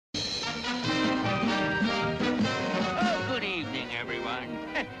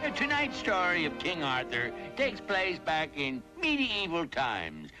tonight's story of King Arthur takes place back in medieval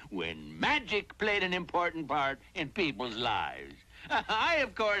times when magic played an important part in people's lives. I,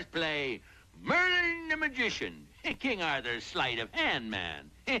 of course, play Merlin the Magician, King Arthur's sleight of hand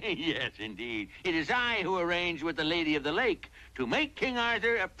man. Yes, indeed. It is I who arranged with the Lady of the Lake to make King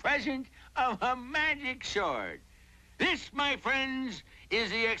Arthur a present of a magic sword. This, my friends,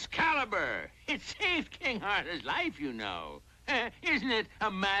 is the Excalibur. It saved King Arthur's life, you know. Isn't it a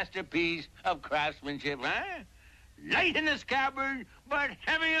masterpiece of craftsmanship, huh? Light in the scabbard, but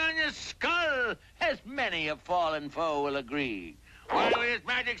heavy on your skull, as many a fallen foe will agree. While with his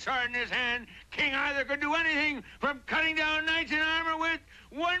magic sword in his hand, King Arthur could do anything from cutting down knights in armor with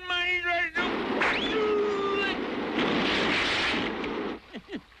one mighty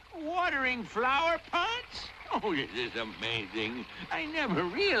watering flower pots? Oh, this is amazing. I never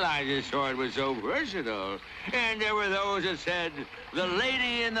realized this sword was so versatile. And there were those that said the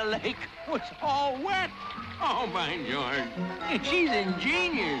lady in the lake was all wet. Oh, my George, she's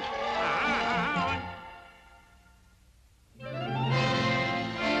ingenious.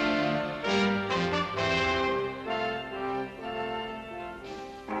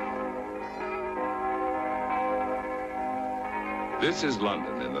 This is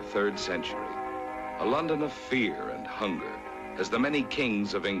London in the 3rd century. A London of fear and hunger, as the many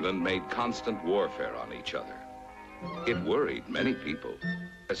kings of England made constant warfare on each other. It worried many people,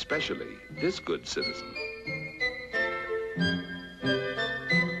 especially this good citizen.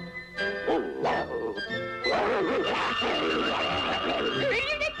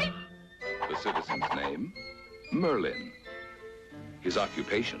 The citizen's name, Merlin. His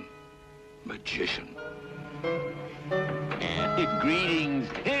occupation, magician. Greetings,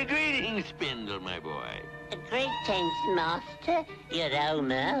 Spindle, my boy. Greetings, Master. You're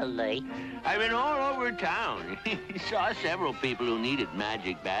home early. I've been all over town. Saw several people who needed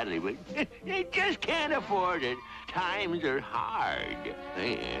magic badly, but they just can't afford it. Times are hard.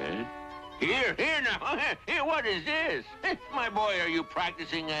 Here now. Here, what is this? My boy, are you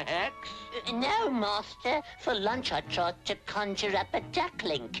practicing a hex? No, Master. For lunch, I tried to conjure up a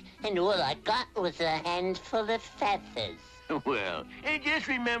duckling, and all I got was a handful of feathers. Well, just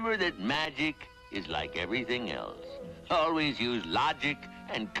remember that magic is like everything else. Always use logic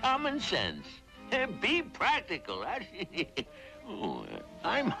and common sense. Be practical. Oh,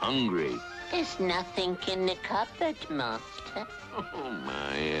 I'm hungry. There's nothing in the cupboard, Master. Oh,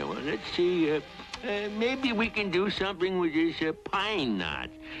 my. Well, let's see. Maybe we can do something with this pine knot.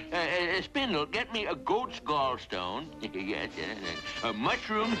 Spindle, get me a goat's gallstone. Yes,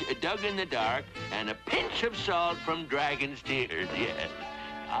 mushrooms dug in the dark, and a pinch of salt from dragon's tears. Yes.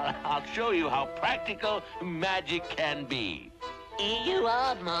 I'll show you how practical magic can be. Here you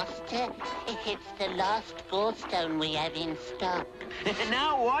are, Master. It's the last gallstone we have in stock.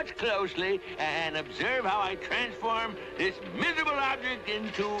 Now watch closely and observe how I transform this miserable object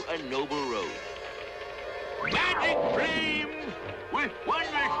into a noble rose. Magic flames with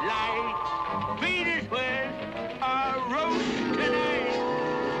wondrous light, feed us with a roast tonight.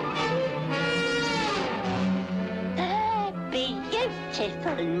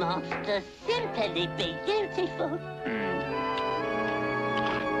 Beautiful, Master. Simply beautiful.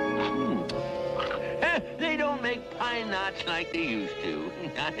 They don't make pine knots like they used to.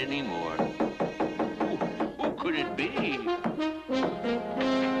 Not anymore. Who could it be?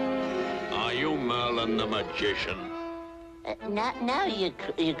 Are you Merlin the Magician? No,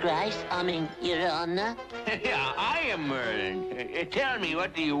 your Grace. I mean, Your Honor. Yeah, I am Merlin. Tell me,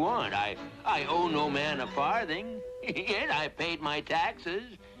 what do you want? I owe no man a farthing. Yet I paid my taxes.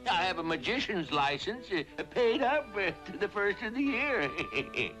 I have a magician's license, paid up to the first of the year.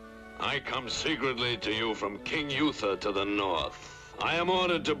 I come secretly to you from King Arthur to the north. I am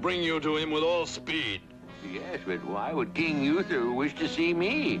ordered to bring you to him with all speed. Yes, but why would King Arthur wish to see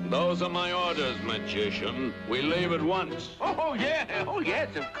me? Those are my orders, magician. We leave at once. Oh, yeah. Oh,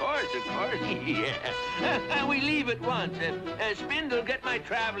 yes, of course. Yeah. We leave at once. Spindle, get my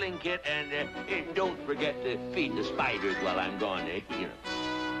traveling kit, and don't forget to feed the spiders while I'm gone, you know.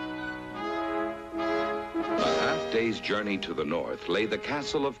 A half-day's journey to the north lay the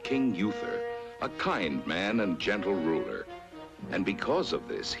castle of King Arthur, a kind man and gentle ruler. And because of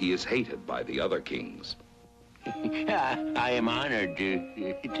this, he is hated by the other kings. I am honored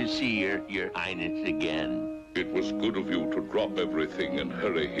to see your Highness again. It was good of you to drop everything and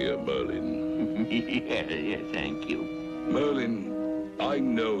hurry here, Merlin. Yeah, thank you. Merlin, I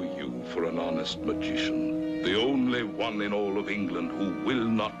know you for an honest magician. The only one in all of England who will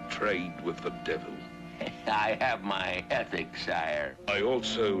not trade with the devil. I have my ethics, sire. I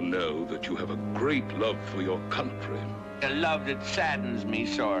also know that you have a great love for your country. A love that saddens me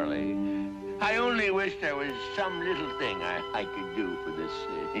sorely. I only wish there was some little thing I could do for this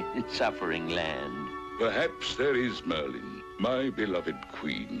suffering land. Perhaps there is, Merlin. My beloved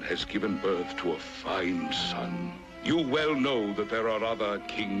queen has given birth to a fine son. You well know that there are other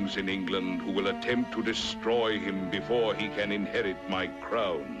kings in England who will attempt to destroy him before he can inherit my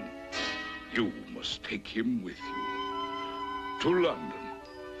crown. You must take him with you to London,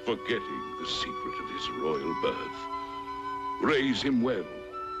 forgetting the secret of his royal birth. Raise him well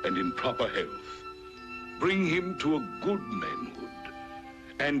and in proper health. Bring him to a good manhood.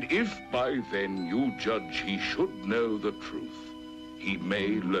 And if by then you judge he should know the truth, he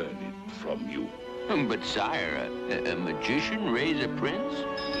may learn it from you. But sire, a magician raise a prince?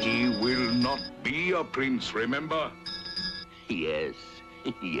 He will not be a prince, remember? Yes,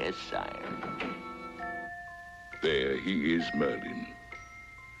 yes, sire. There he is, Merlin.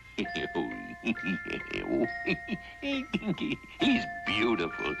 He's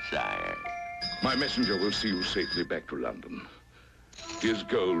beautiful, sire. My messenger will see you safely back to London. Here's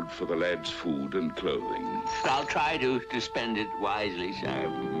gold for the lad's food and clothing. I'll try to spend it wisely, sire.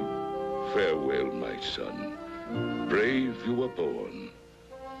 Farewell, my son. Brave you were born.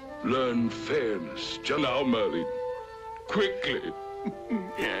 Learn fairness. Now, Merlin. Quickly.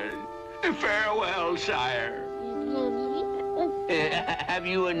 Yes. Farewell, sire. Have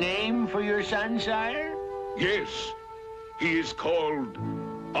you a name for your son, sire? Yes. He is called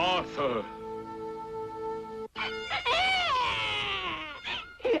Arthur.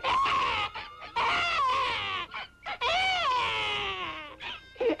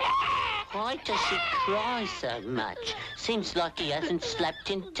 Why does he cry so much? Seems like he hasn't slept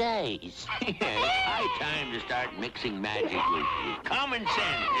in days. It's high time to start mixing magic with common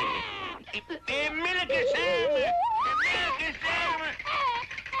sense. Millicasam!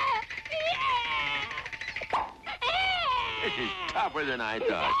 This is tougher than I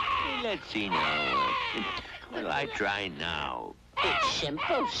thought. Let's see now. What'll I try now? It's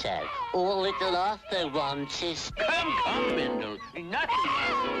simple, sir. All little Arthur wants is... Come, Bindle.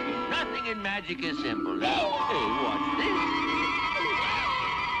 Nothing in magic is simple. Now, hey, watch this.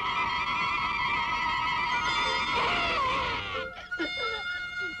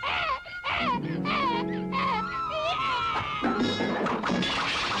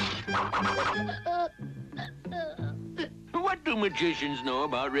 What do magicians know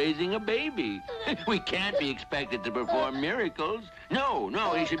about raising a baby? We can't be expected to perform miracles. No,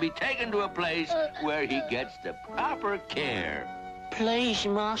 he should be taken to a place where he gets the proper care. Please,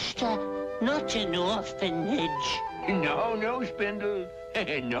 master, not an orphanage. No, Spindle.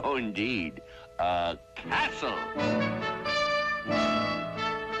 No, indeed. A castle.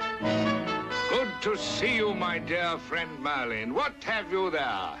 Good to see you, my dear friend Merlin. What have you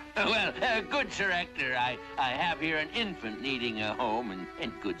there? Well, good Sir Hector, I have here an infant needing a home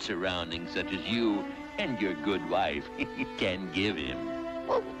and good surroundings such as you and your good wife can give him.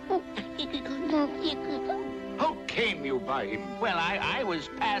 How came you by him? Well, I was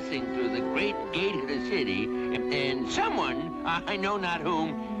passing through the great gate of the city, and someone, I know not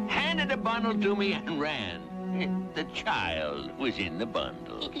whom, handed a bundle to me and ran. The child was in the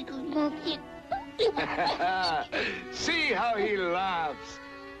bundle. See how he laughs.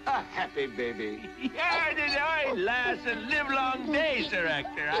 A happy baby. Yeah, did I last a livelong day, Sir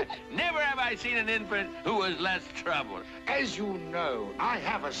Hector. Never have I seen an infant who was less trouble. As you know, I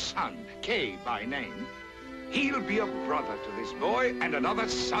have a son, Kay by name. He'll be a brother to this boy and another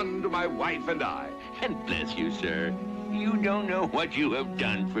son to my wife and I. And bless you, sir, you don't know what you have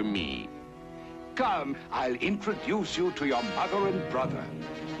done for me. Come, I'll introduce you to your mother and brother.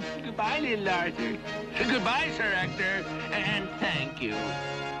 Goodbye, little Arthur. Goodbye, Sir Hector, and thank you.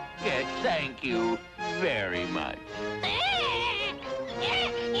 Yes, thank you very much.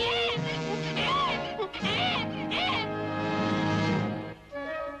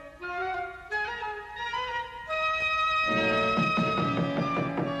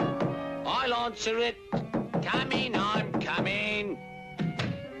 I'll answer it. Coming, I'm coming.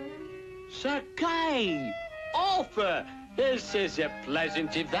 Sir Kay! Arthur! This is a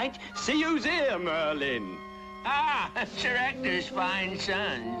pleasant event. See who's here, Merlin. Ah, Sir Hector's fine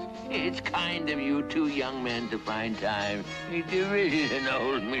sons. It's kind of you two young men to find time to visit an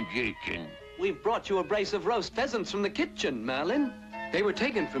old magician. We've brought you a brace of roast pheasants from the kitchen, Merlin. They were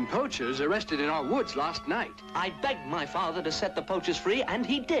taken from poachers arrested in our woods last night. I begged my father to set the poachers free, and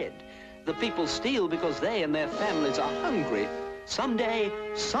he did. The people steal because they and their families are hungry. Someday,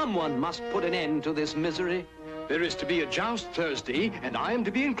 someone must put an end to this misery. There is to be a joust Thursday, and I am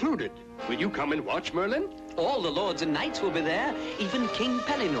to be included. Will you come and watch, Merlin? All the lords and knights will be there, even King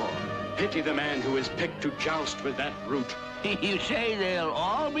Pellinore. Pity the man who is picked to joust with that brute. You say they'll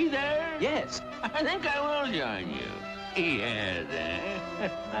all be there? Yes. I think I will join you. Yes, eh?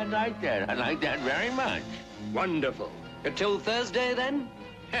 I like that. I like that very much. Wonderful. Until Thursday, then?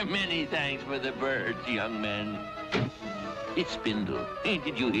 Many thanks for the birds, young men. It's Spindle. Hey,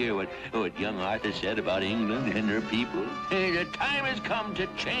 did you hear what young Arthur said about England and her people? Hey, the time has come to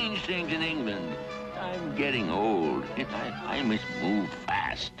change things in England. I'm getting old. I must move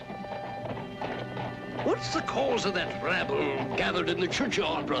fast. What's the cause of that rabble gathered in the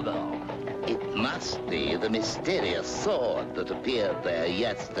churchyard, brother? It must be the mysterious sword that appeared there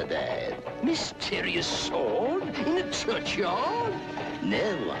yesterday. Mysterious sword in a churchyard?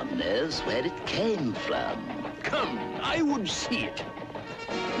 No one knows where it came from. Come, I would see it.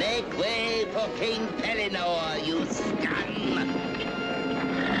 Make way for King Pellinore, you scum!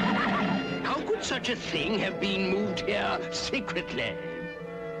 How could such a thing have been moved here secretly?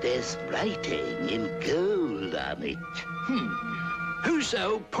 There's writing in gold on it.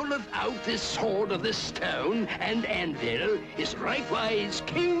 Whoso pulleth out this sword of this stone and anvil is rightwise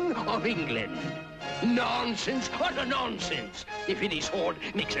King of England. Nonsense, utter nonsense. If any sword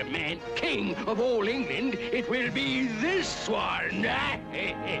makes a man king of all England, it will be this one.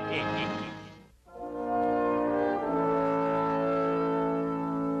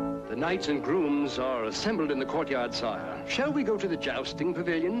 The knights and grooms are assembled in the courtyard, sire. Shall we go to the jousting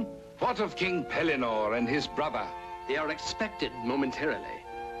pavilion? What of King Pellinore and his brother? They are expected momentarily.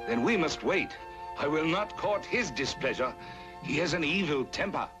 Then we must wait. I will not court his displeasure. He has an evil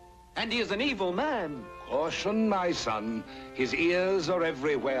temper. And he is an evil man. Caution, my son. His ears are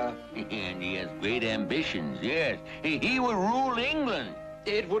everywhere. And he has great ambitions, yes. He will rule England.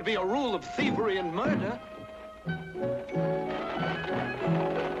 It would be a rule of thievery and murder.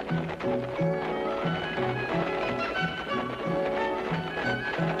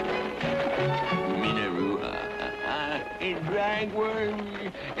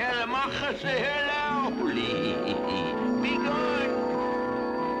 Dragworms, be gone.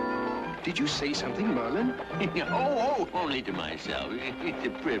 Did you say something, Merlin? Only to myself. It's the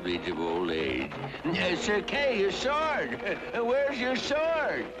privilege of old age. Sir Kay, your sword. Where's your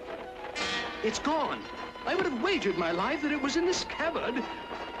sword? It's gone. I would have wagered my life that it was in this cupboard.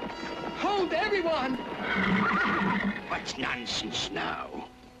 Hold, everyone! What's nonsense now?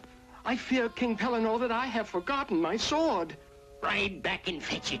 I fear, King Pellinore, that I have forgotten my sword. Ride back and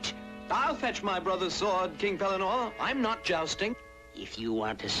fetch it. I'll fetch my brother's sword, King Pellinore. I'm not jousting. If you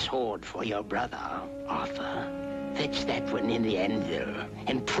want a sword for your brother, Arthur, fetch that one in the anvil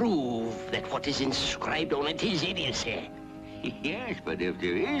and prove that what is inscribed on it is idiocy. Yes, but if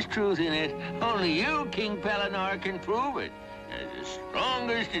there is truth in it, only you, King Pellinore, can prove it. As the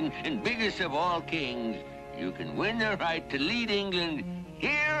strongest and biggest of all kings, you can win the right to lead England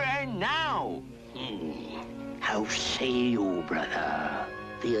here and now. How say you, brother?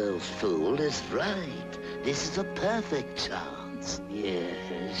 The old fool is right. This is a perfect chance.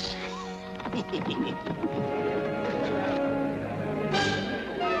 Yes.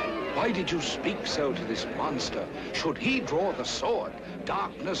 Why did you speak so to this monster? Should he draw the sword,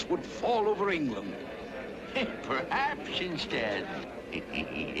 darkness would fall over England. Perhaps instead,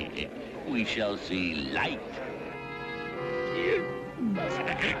 we shall see light.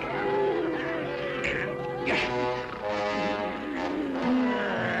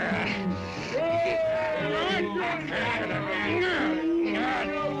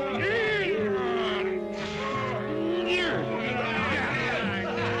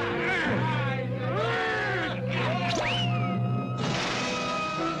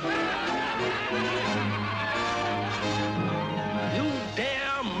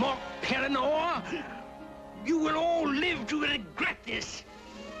 You will all live to regret this.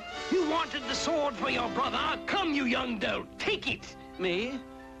 You wanted the sword for your brother. Come, you young dolt, take it. Me?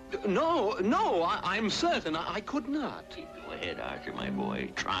 No, I'm certain I could not. Go ahead, Arthur, my boy.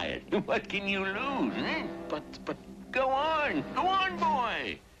 Try it. What can you lose, eh? But... Go on,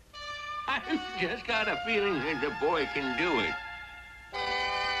 boy. I've just got a feeling that the boy can do it.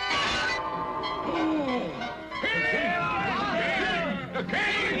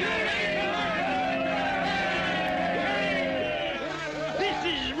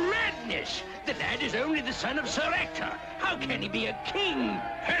 The lad is only the son of Sir Ector. How can he be a king?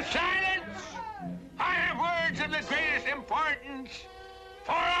 Silence! I have words of the greatest importance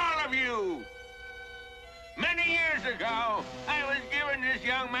for all of you. Many years ago, I was given this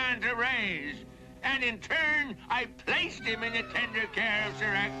young man to raise, and in turn, I placed him in the tender care of Sir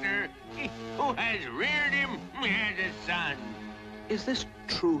Hector, who has reared him as a son. Is this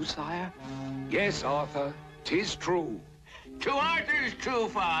true, sire? Yes, Arthur, 'tis true. To Arthur's true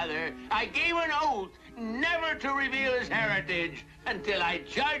father, I gave an oath never to reveal his heritage until I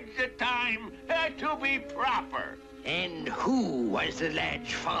judged the time to be proper. And who was the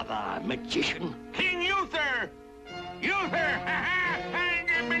lad's father, magician? King Uther! Uther! And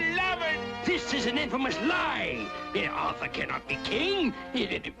your beloved! This is an infamous lie! Arthur cannot be king!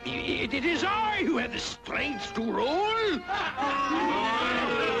 It is I who have the strength to rule!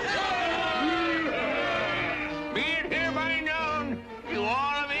 Be it hereby known to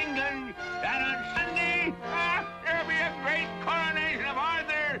all of England that on Sunday there'll be a great coronation of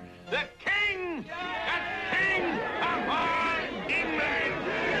Arthur, the king of all England!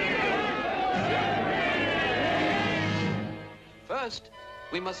 First,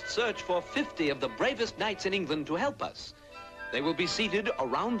 we must search for 50 of the bravest knights in England to help us. They will be seated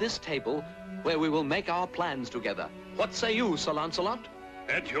around this table where we will make our plans together. What say you, Sir Lancelot?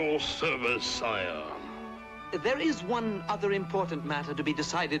 At your service, sire. There is one other important matter to be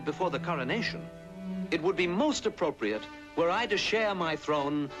decided before the coronation. It would be most appropriate were I to share my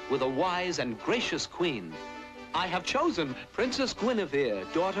throne with a wise and gracious queen. I have chosen Princess Guinevere,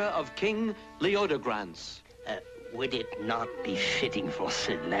 daughter of King Leodegrance. Would it not be fitting for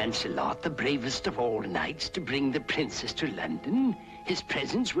Sir Lancelot, the bravest of all knights, to bring the princess to London? His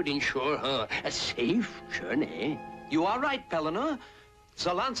presence would ensure her a safe journey. You are right, Pellinor.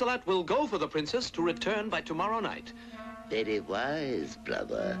 Sir Lancelot will go for the princess to return by tomorrow night. Very wise,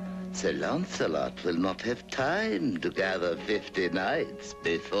 brother. Sir Lancelot will not have time to gather 50 knights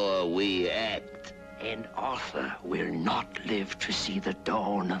before we act. And Arthur will not live to see the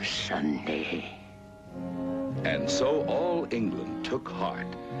dawn of Sunday. And so all England took heart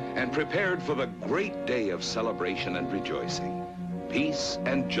and prepared for the great day of celebration and rejoicing. Peace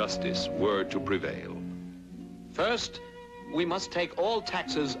and justice were to prevail. First, we must take all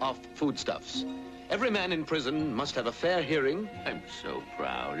taxes off foodstuffs. Every man in prison must have a fair hearing. I'm so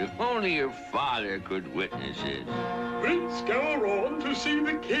proud. If only your father could witness it. Prince Galaron to see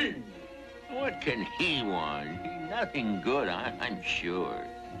the king. What can he want? Nothing good, I'm sure.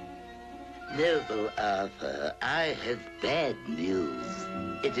 Noble Arthur, I have bad news.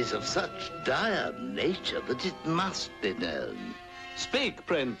 It is of such dire nature that it must be known. Speak,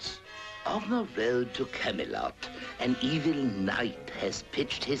 Prince. On the road to Camelot, an evil knight has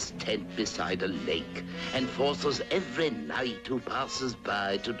pitched his tent beside a lake and forces every knight who passes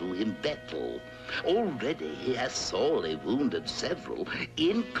by to do him battle. Already he has sorely wounded several,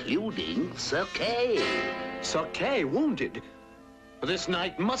 including Sir Kay. Sir Kay wounded? This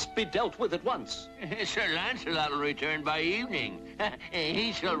knight must be dealt with at once. Sir Lancelot will return by evening.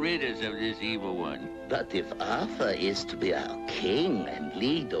 He shall rid us of this evil one. But if Arthur is to be our king and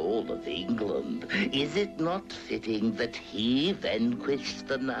lead all of England, is it not fitting that he vanquish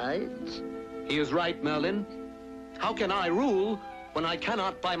the knight? He is right, Merlin. How can I rule when I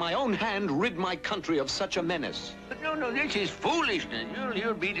cannot by my own hand rid my country of such a menace? But no, this is foolishness.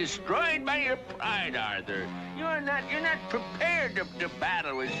 You'll be destroyed by your pride, Arthur. You're not prepared to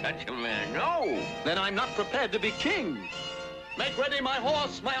battle with such a man, no. Then I'm not prepared to be king. Make ready my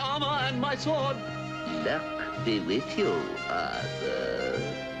horse, my armor, and my sword. Luck be with you, Arthur.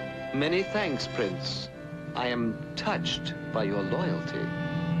 Many thanks, Prince. I am touched by your loyalty.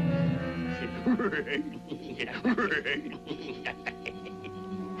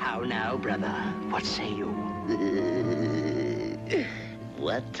 How now, brother? What say you?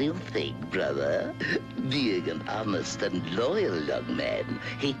 What do you think, brother? Being an honest and loyal young man,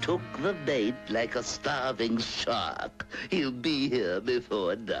 he took the bait like a starving shark. He'll be here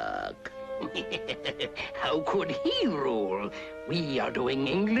before dark. How could he rule? We are doing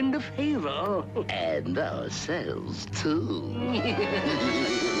England a favor. And ourselves, too.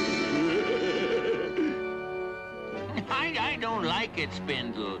 I don't like it,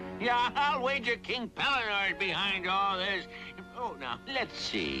 Spindle. Yeah, I'll wager King Pellinor is behind all this. Oh, now, let's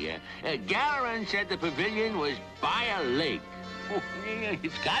see. Galaron said the pavilion was by a lake. Oh,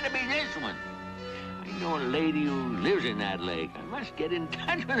 it's got to be this one. I know a lady who lives in that lake. I must get in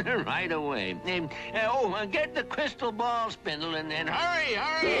touch with her right away. Get the crystal ball, Spindle, and hurry.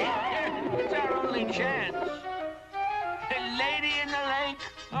 It's our only chance. Lady in the lake,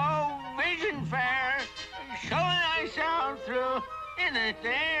 oh, vision fair, showing thyself through in the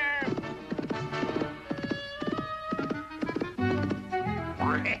air.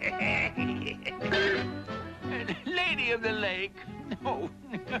 Lady of the lake. Oh,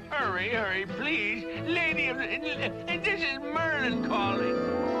 hurry, please. Lady of the... This is Merlin calling.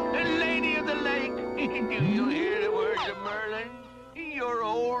 Lady of the lake. Do you hear the words of Merlin, your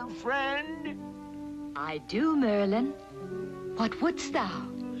old friend? I do, Merlin. What wouldst thou?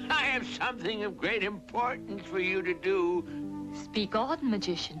 I have something of great importance for you to do. Speak on,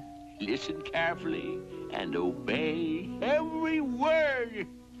 magician. Listen carefully and obey every word.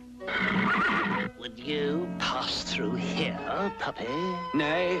 Would you pass through here, puppy?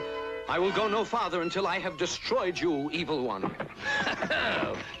 Nay, I will go no farther until I have destroyed you, evil one.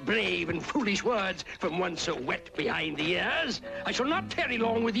 Brave and foolish words from one so wet behind the ears. I shall not tarry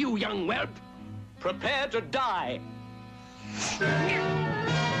long with you, young whelp. Prepare to die.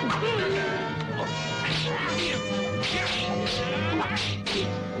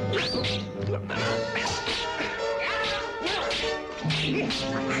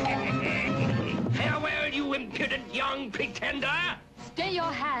 Farewell, you impudent young pretender! Stay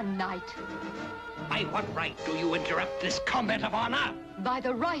your hand, knight. By what right do you interrupt this combat of honor? By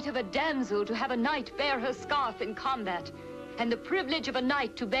the right of a damsel to have a knight bear her scarf in combat, and the privilege of a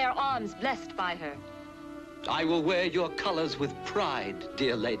knight to bear arms blessed by her. I will wear your colors with pride,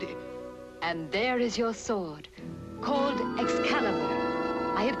 dear lady. And there is your sword, called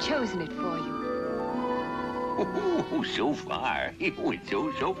Excalibur. I have chosen it for you. Oh, so far.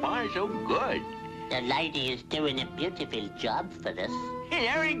 So far, so good. The lady is doing a beautiful job for us. Hey,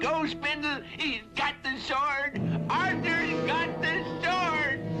 there he goes, Spindle. He's got the sword. Arthur's got the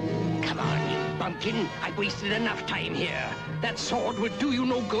sword. Come on, you bumpkin. I've wasted enough time here. That sword would do you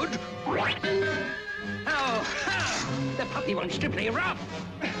no good. Oh, ha! The puppy wants to play rough.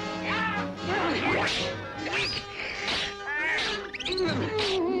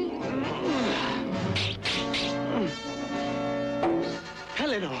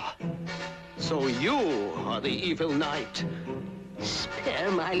 Eleanor, so you are the evil knight.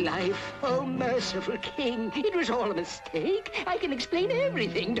 Spare my life, oh merciful king. It was all a mistake. I can explain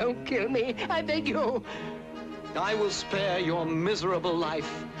everything. Don't kill me, I beg you. I will spare your miserable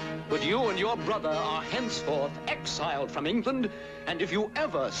life, but you and your brother are henceforth exiled from England, and if you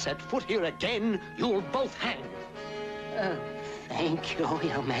ever set foot here again, you'll both hang. Thank you,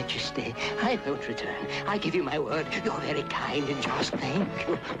 your majesty. I won't return. I give you my word. You're very kind and just. Thank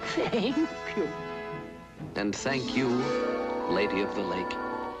you. Thank you. And thank you, Lady of the Lake.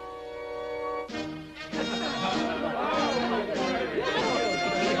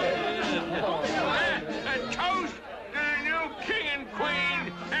 A toast to the new king and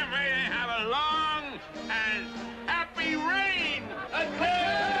queen, and may they have a long and happy reign.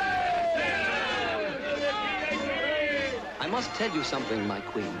 I must tell you something, my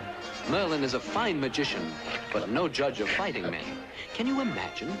queen. Merlin is a fine magician, but no judge of fighting men. Can you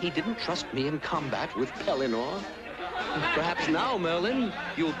imagine he didn't trust me in combat with Pellinore? Perhaps now, Merlin,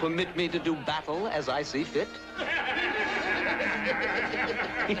 you'll permit me to do battle as I see fit?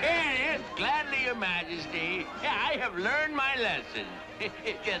 Yes, gladly, your majesty. I have learned my lesson.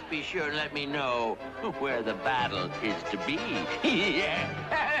 Just be sure and let me know where the battle is to be.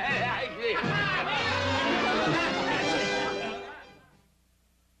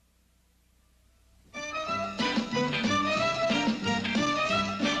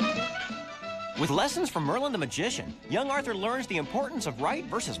 With lessons from Merlin the Magician, young Arthur learns the importance of right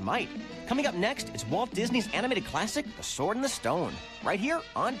versus might. Coming up next is Walt Disney's animated classic, The Sword and the Stone, right here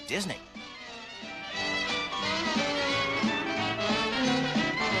on Disney.